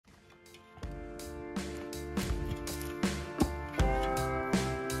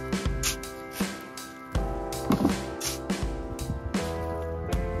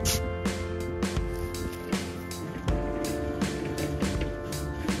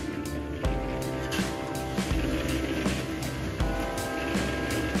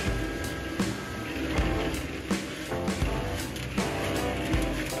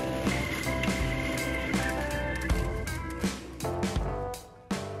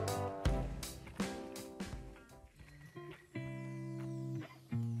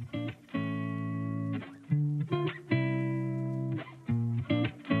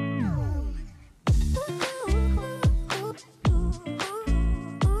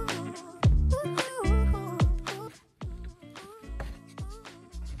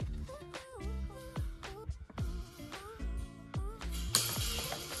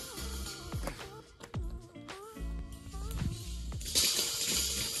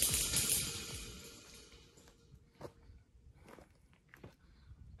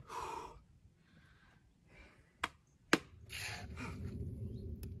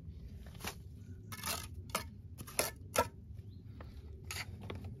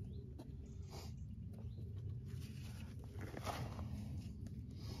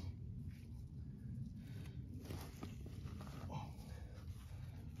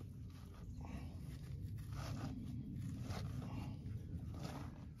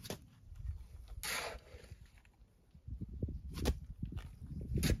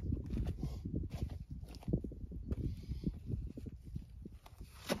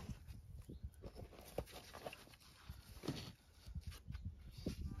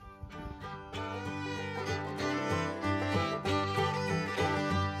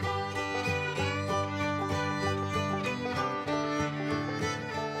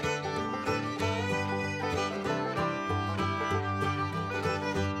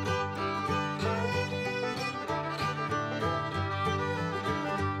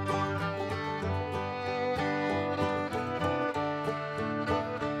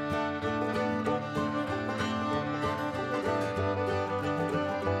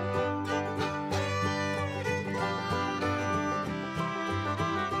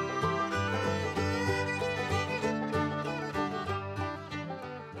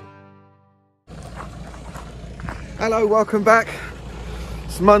Hello, welcome back.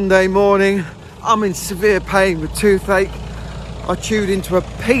 It's Monday morning. I'm in severe pain with toothache. I chewed into a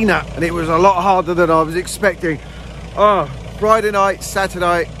peanut and it was a lot harder than I was expecting. Oh, Friday night, Saturday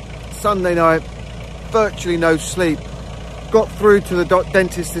night, Sunday night, virtually no sleep. Got through to the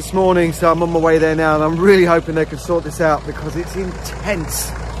dentist this morning, so I'm on my way there now, and I'm really hoping they can sort this out because it's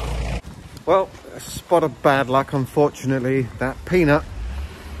intense. Well, a spot of bad luck, unfortunately. That peanut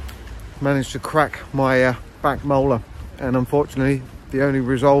managed to crack my back molar, and unfortunately the only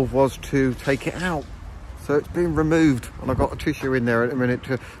resolve was to take it out. So it's been removed, and I've got a tissue in there at the minute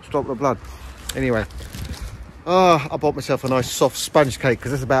to stop the blood. Anyway, I bought myself a nice soft sponge cake because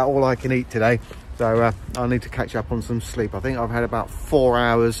that's about all I can eat today. So I need to catch up on some sleep. I think I've had about 4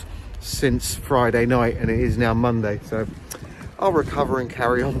 hours since Friday night, and it is now Monday. So I'll recover and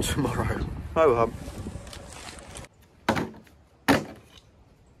carry on tomorrow. Ho hum.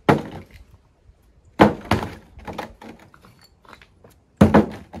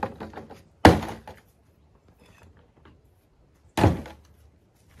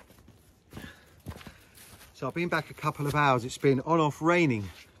 So I've been back a couple of hours. It's been on off raining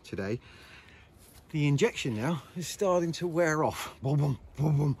today. The injection now is starting to wear off. Boom, boom,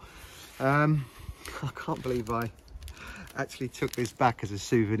 boom, boom. I can't believe I actually took this back as a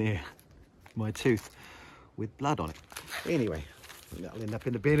souvenir. My tooth with blood on it. Anyway, that'll end up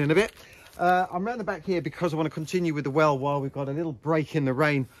in the bin in a bit. I'm round the back here because I want to continue with the well while we've got a little break in the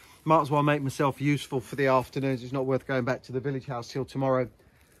rain. Might as well make myself useful for the afternoons. It's not worth going back to the village house till tomorrow.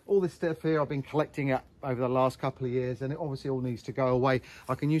 All this stuff here I've been collecting up over the last couple of years, and it obviously all needs to go away.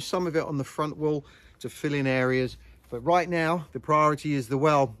 I can use some of it on the front wall to fill in areas, but right now the priority is the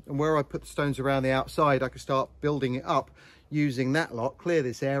well, and where I put the stones around the outside I can start building it up using that lot, clear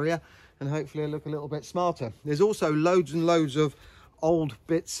this area, and hopefully it'll look a little bit smarter. There's also loads and loads of old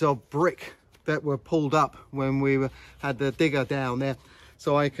bits of brick that were pulled up when we had the digger down there,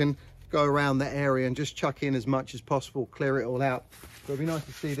 so I can go around that area and just chuck in as much as possible, clear it all out. So it'd be nice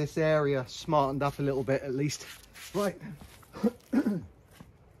to see this area smartened up a little bit at least. Right.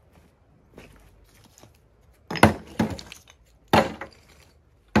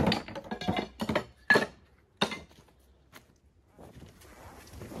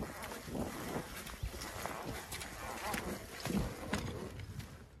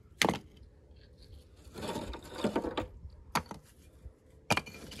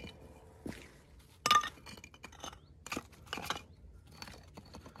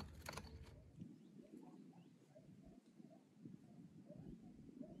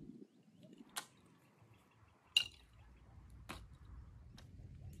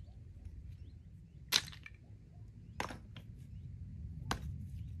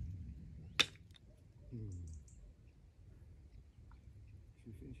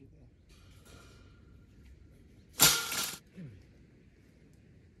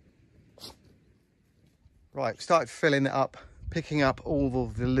 Right, started filling it up, picking up all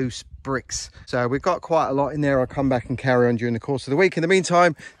of the loose bricks. So we've got quite a lot in there. I'll come back and carry on during the course of the week. In the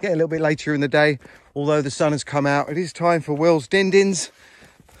meantime, getting a little bit later in the day, although the sun has come out, it is time for Will's din-dins.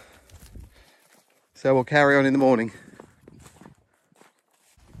 So we'll carry on in the morning.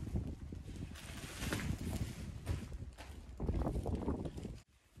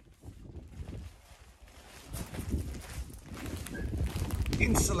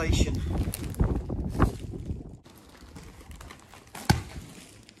 Insulation.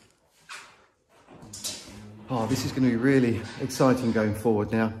 Oh, this is going to be really exciting going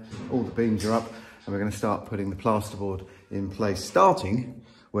forward now. All the beams are up and we're going to start putting the plasterboard in place, starting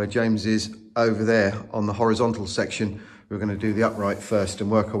where James is over there on the horizontal section. We're going to do the upright first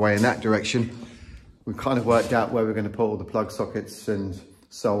and work our way in that direction. We've kind of worked out where we're going to put all the plug sockets and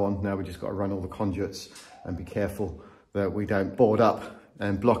so on. Now we've just got to run all the conduits and be careful that we don't board up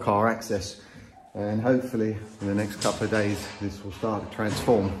and block our access. And hopefully in the next couple of days, this will start to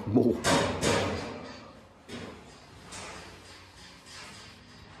transform more.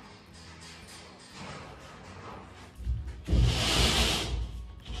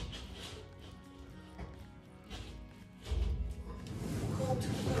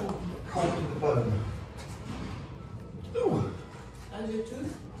 And your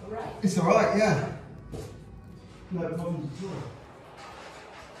tooth, all right? It's all right, yeah. No problems at all.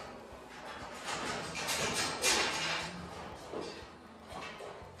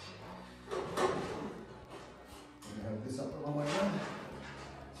 I'm going to have this up the long way around.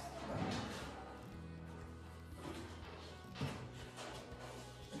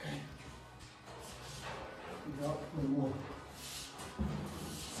 Okay. Go up a little more.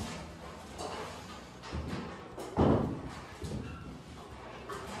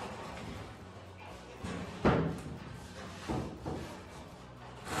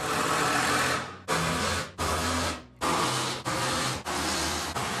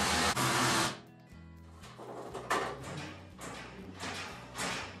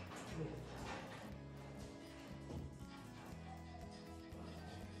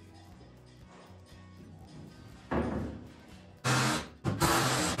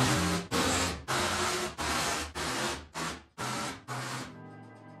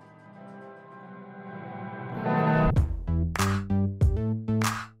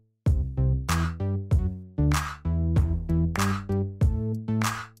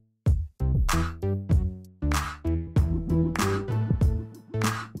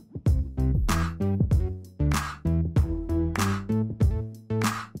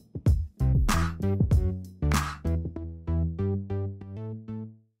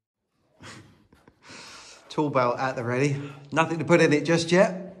 tool belt at the ready. Nothing to put in it just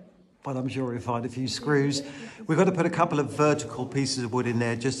yet, but I'm sure we'll find a few screws. We've got to put a couple of vertical pieces of wood in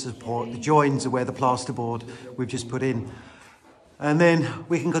there just to support the joins of where the plasterboard we've just put in. And then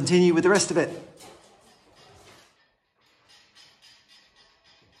we can continue with the rest of it.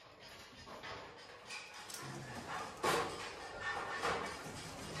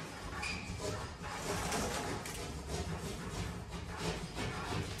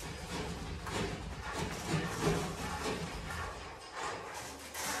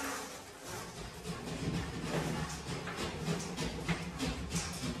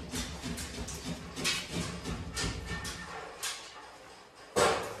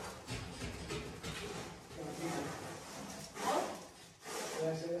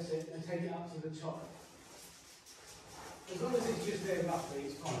 That's it, and take it up to the top. As long as it's just there roughly,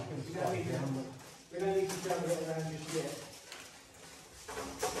 it's fine. We don't need to juggle it around just yet.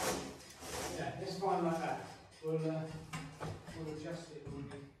 Yeah, it's fine like that. We'll adjust it when we...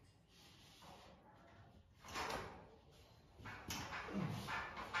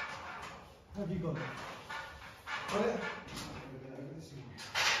 Have you got it? Got it?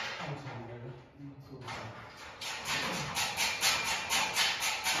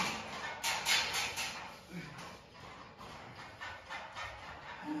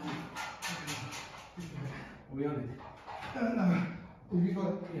 Are we on it? No. Have you got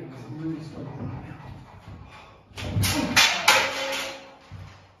it? Yeah, we'll just got it.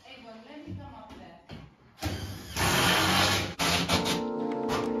 Let me come up there.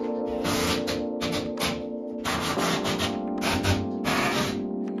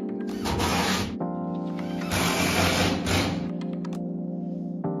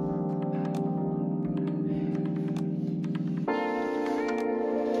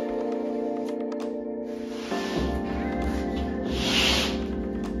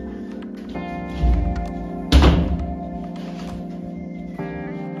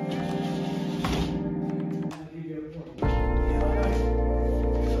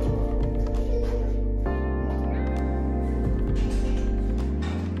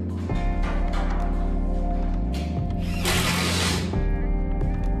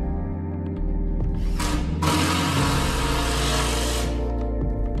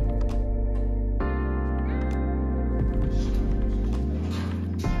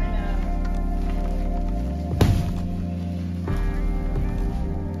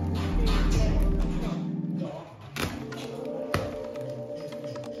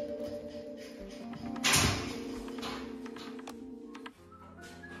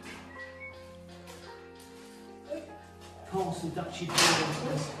 Castle Duchy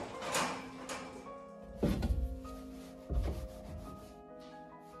doors.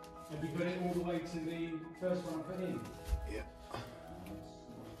 Have you got it all the way to the first one I put in? Yeah.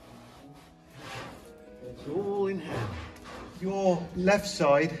 It's all in hand. Your left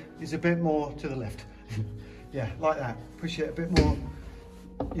side is a bit more to the left. Yeah, like that. Push it a bit more.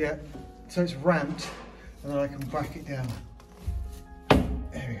 Yeah, so it's ramped, and then I can back it down.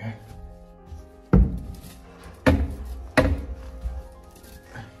 There we go.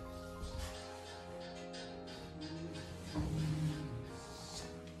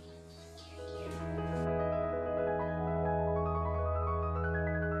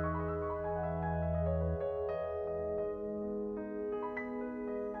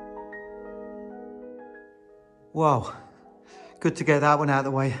 Wow, good to get that one out of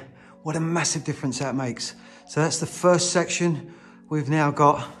the way. What a massive difference that makes. So that's the first section. We've now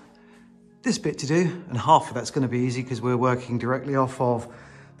got this bit to do, and half of that's going to be easy because we're working directly off of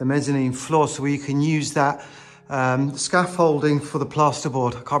the mezzanine floor, so we can use that scaffolding for the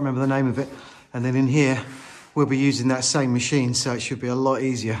plasterboard. I can't remember the name of it. And then in here, we'll be using that same machine, so it should be a lot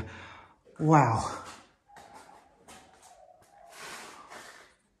easier. Wow.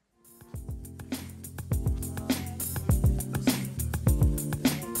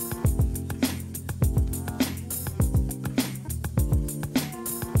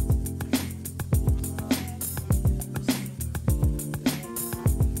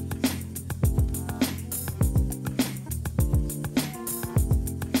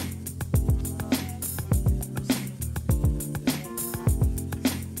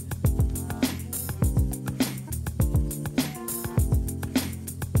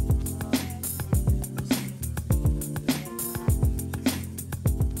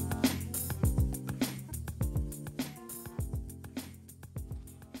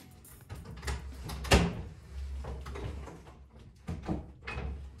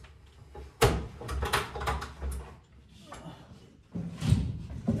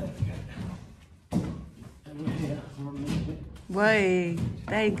 Way,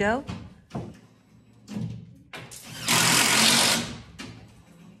 there you go.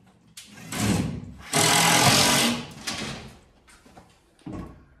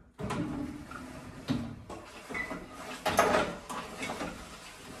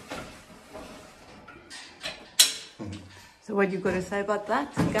 So what you got to say about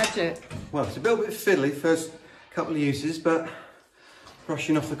that gadget? Well, it's a little bit fiddly first couple of uses, but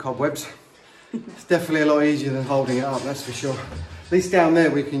brushing off the cobwebs. It's definitely a lot easier than holding it up, that's for sure. At least down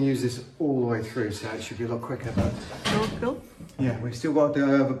there we can use this all the way through, so it should be a lot quicker. But Cool. yeah, we've still got to go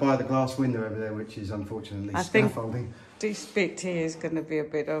over by the glass window over there, which is unfortunately scaffolding. This bit here is going to be a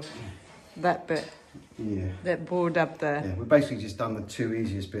bit of that bit. Yeah. That board up there. Yeah, we've basically just done the two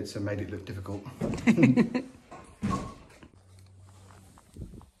easiest bits and made it look difficult.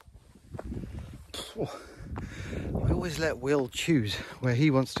 I always let Will choose where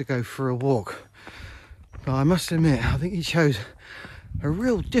he wants to go for a walk. But I must admit, I think he chose a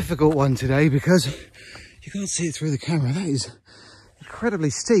real difficult one today because you can't see it through the camera. That is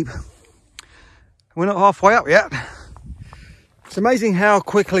incredibly steep. We're not halfway up yet. It's amazing how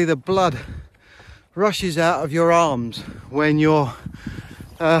quickly the blood rushes out of your arms when you're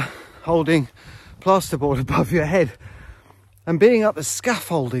holding plasterboard above your head. And being up the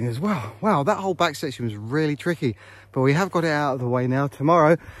scaffolding as well. Wow, that whole back section was really tricky. But we have got it out of the way now.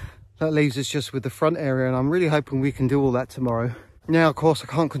 Tomorrow, that leaves us just with the front area. And I'm really hoping we can do all that tomorrow. Now, of course, I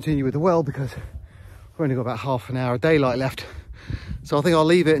can't continue with the well because we've only got about half an hour of daylight left. So I think I'll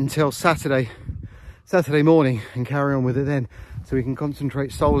leave it until Saturday morning and carry on with it then. So we can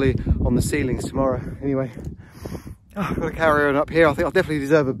concentrate solely on the ceilings tomorrow. Anyway, I've got to carry on up here. I think I'll definitely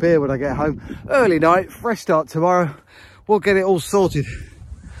deserve a beer when I get home. Early night, fresh start tomorrow. We'll get it all sorted.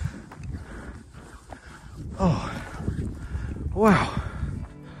 Oh, wow.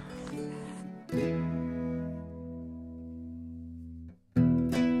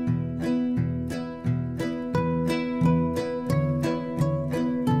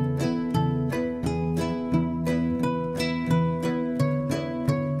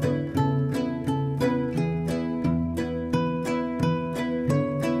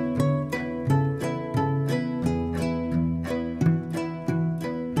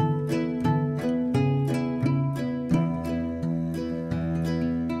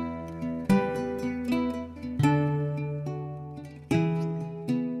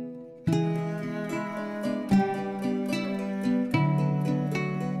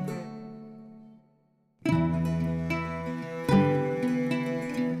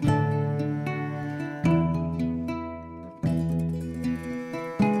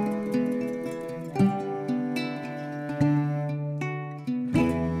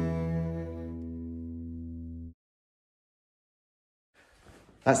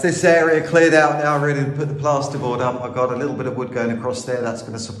 That's this area cleared out now, ready to put the plasterboard up. I've got a little bit of wood going across there. That's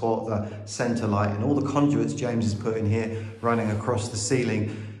going to support the centre light, and all the conduits James has put in here running across the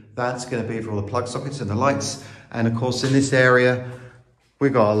ceiling. That's going to be for all the plug sockets and the lights. And of course in this area,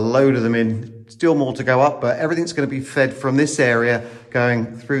 we've got a load of them in. Still more to go up, but everything's going to be fed from this area,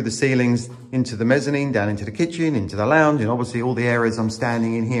 going through the ceilings into the mezzanine, down into the kitchen, into the lounge, and obviously all the areas I'm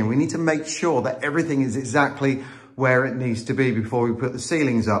standing in here. We need to make sure that everything is exactly where it needs to be before we put the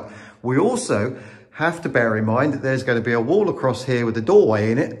ceilings up. We also have to bear in mind that there's going to be a wall across here with a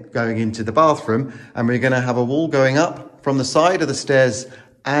doorway in it going into the bathroom, and we're going to have a wall going up from the side of the stairs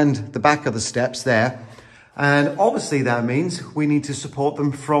and the back of the steps there. And obviously that means we need to support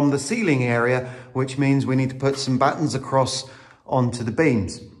them from the ceiling area, which means we need to put some battens across onto the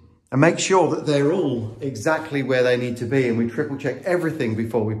beams and make sure that they're all exactly where they need to be, and we triple check everything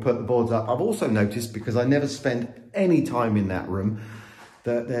before we put the boards up. I've also noticed, because I never spend any time in that room,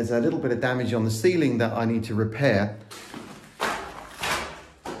 that there's a little bit of damage on the ceiling that I need to repair.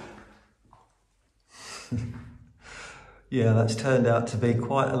 Yeah, that's turned out to be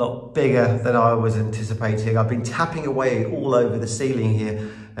quite a lot bigger than I was anticipating. I've been tapping away all over the ceiling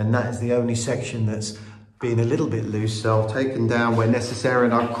here, and that is the only section that's been a little bit loose, so I've taken down where necessary,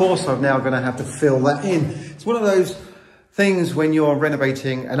 and of course I'm now going to have to fill that in. It's one of those things when you're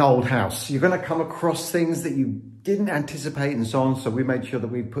renovating an old house, you're going to come across things that you didn't anticipate and so on, so we made sure that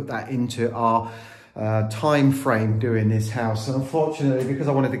we put that into our time frame doing this house. And unfortunately, because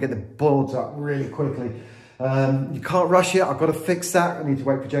I wanted to get the boards up really quickly, you can't rush it. I've got to fix that. I need to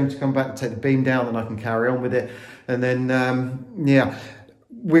wait for James to come back and take the beam down, and I can carry on with it. And then yeah,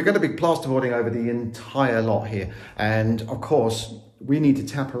 we're going to be plasterboarding over the entire lot here, and of course we need to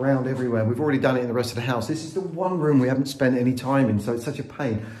tap around everywhere. We've already done it in the rest of the house. This is the one room we haven't spent any time in, so it's such a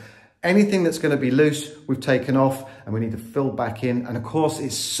pain. Anything that's going to be loose, we've taken off, and we need to fill back in. And of course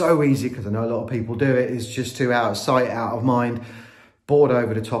it's so easy, because I know a lot of people do it, is just to out of sight, out of mind, board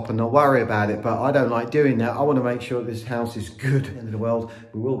over the top and not worry about it. But I don't like doing that. I want to make sure this house is good. End of the world.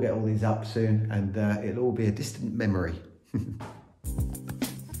 We will get all these up soon, and it'll all be a distant memory.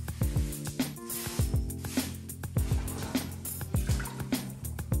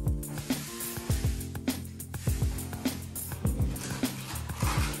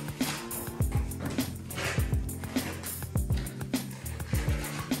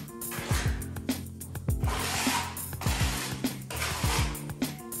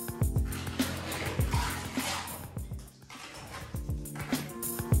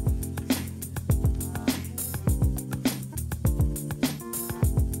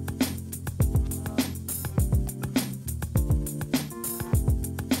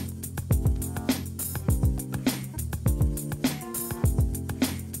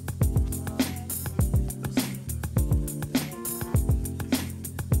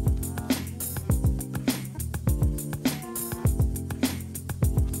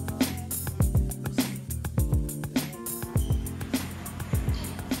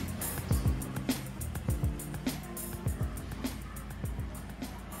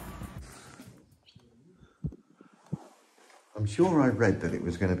 I'm sure I read that it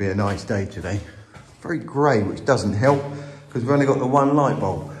was going to be a nice day today. Very grey, which doesn't help because we've only got the one light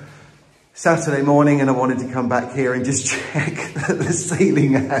bulb. Saturday morning, and I wanted to come back here and just check that the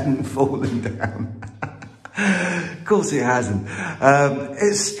ceiling hadn't fallen down. Of course it hasn't.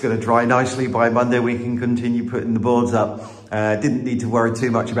 It's going to dry nicely. By Monday we can continue putting the boards up. Didn't need to worry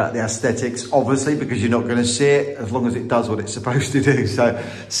too much about the aesthetics, obviously, because you're not going to see it as long as it does what it's supposed to do. So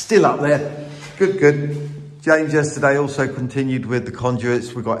still up there. Good, good. James yesterday also continued with the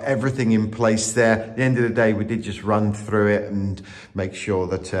conduits. We've got everything in place there. At the end of the day, we did just run through it and make sure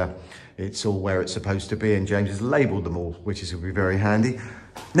that it's all where it's supposed to be. And James has labelled them all, which is going to be very handy.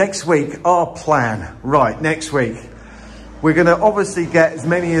 Next week, our plan. Right, next week, we're going to obviously get as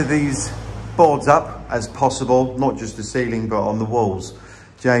many of these boards up as possible, not just the ceiling, but on the walls.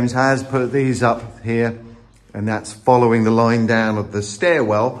 James has put these up here, and that's following the line down of the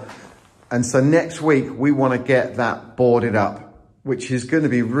stairwell. And so next week, we want to get that boarded up, which is going to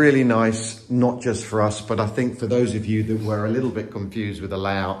be really nice, not just for us, but I think for those of you that were a little bit confused with the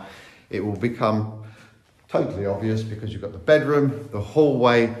layout, it will become totally obvious because you've got the bedroom, the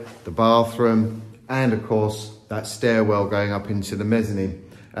hallway, the bathroom, and of course, that stairwell going up into the mezzanine.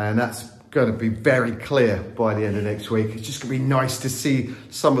 And that's going to be very clear by the end of next week. It's just going to be nice to see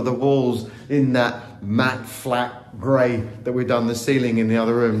some of the walls in that matte flat grey that we've done the ceiling in the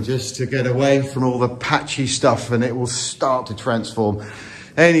other room, just to get away from all the patchy stuff, and it will start to transform.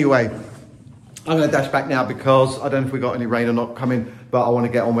 Anyway, I'm going to dash back now because I don't know if we got any rain or not coming, but I want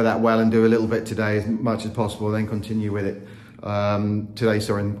to get on with that well and do a little bit today as much as possible, then continue with it and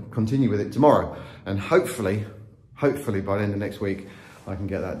continue with it tomorrow. And hopefully by the end of next week, I can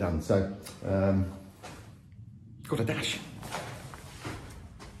get that done. So, got a dash.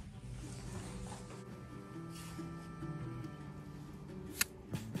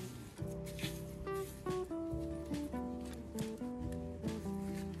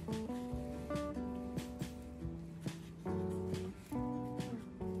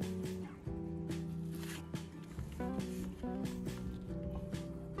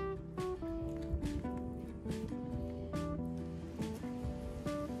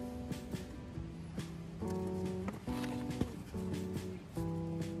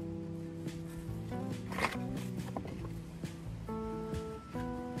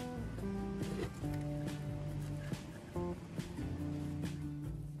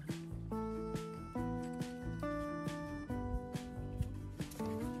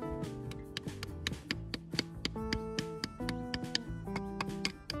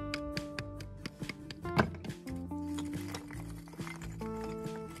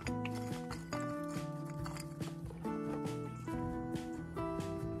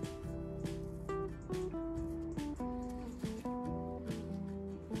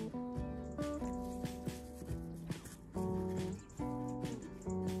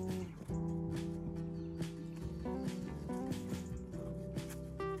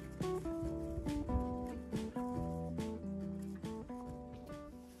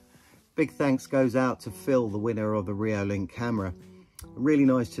 Big thanks goes out to Phil, the winner of the Reolink camera. Really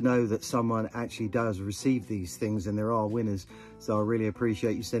nice to know that someone actually does receive these things and there are winners. So I really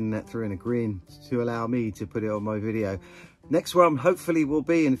appreciate you sending that through and agreeing to allow me to put it on my video. Next one hopefully will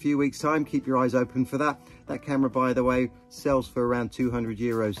be in a few weeks time. Keep your eyes open for that. That camera, by the way, sells for around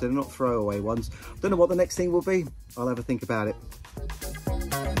 €200. So they're not throwaway ones. Don't know what the next thing will be. I'll have a think about it.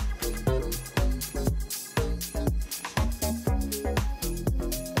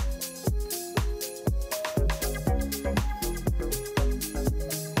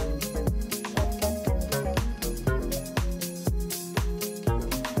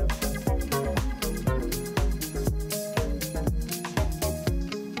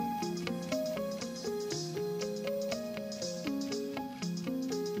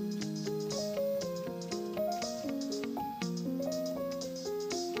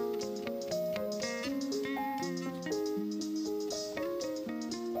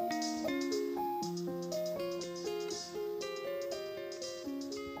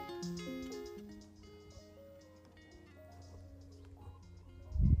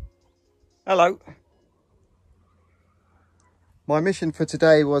 Hello. My mission for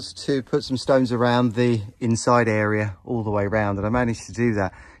today was to put some stones around the inside area all the way around, and I managed to do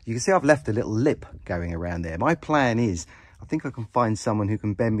that. You can see I've left a little lip going around there. My plan is, I think I can find someone who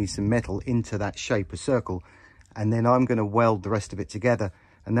can bend me some metal into that shape, a circle, and then I'm going to weld the rest of it together,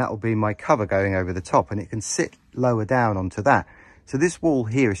 and that will be my cover going over the top, and it can sit lower down onto that. So this wall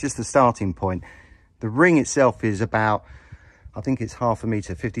here is just the starting point. The ring itself is about, I think it's 1/2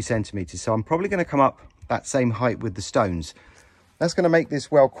 metre, 50 centimetres. So I'm probably going to come up that same height with the stones. That's going to make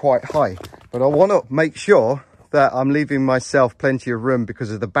this well quite high. But I want to make sure that I'm leaving myself plenty of room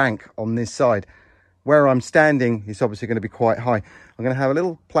because of the bank on this side. Where I'm standing is obviously going to be quite high. I'm going to have a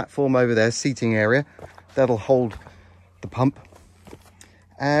little platform over there, seating area, that'll hold the pump.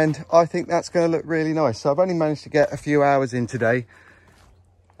 And I think that's going to look really nice. So I've only managed to get a few hours in today,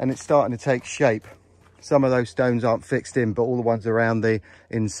 and it's starting to take shape. Some of those stones aren't fixed in, but all the ones around the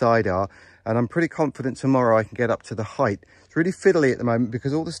inside are. And I'm pretty confident tomorrow I can get up to the height. It's really fiddly at the moment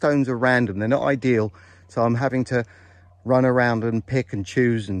because all the stones are random. They're not ideal. So I'm having to run around and pick and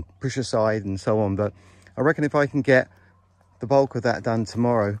choose and push aside and so on. But I reckon if I can get the bulk of that done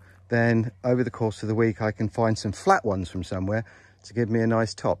tomorrow, then over the course of the week, I can find some flat ones from somewhere to give me a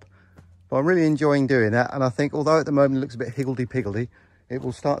nice top. But I'm really enjoying doing that. And I think although at the moment it looks a bit higgledy-piggledy, it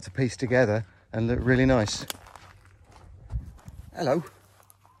will start to piece together and look really nice. Hello.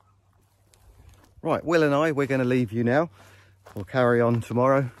 Right, Will and I, we're going to leave you now. We'll carry on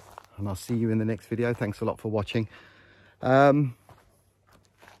tomorrow and I'll see you in the next video. Thanks a lot for watching. Turned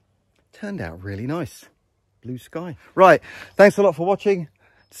out really nice. Blue sky. Right, thanks a lot for watching.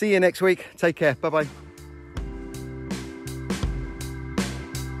 See you next week. Take care. Bye-bye.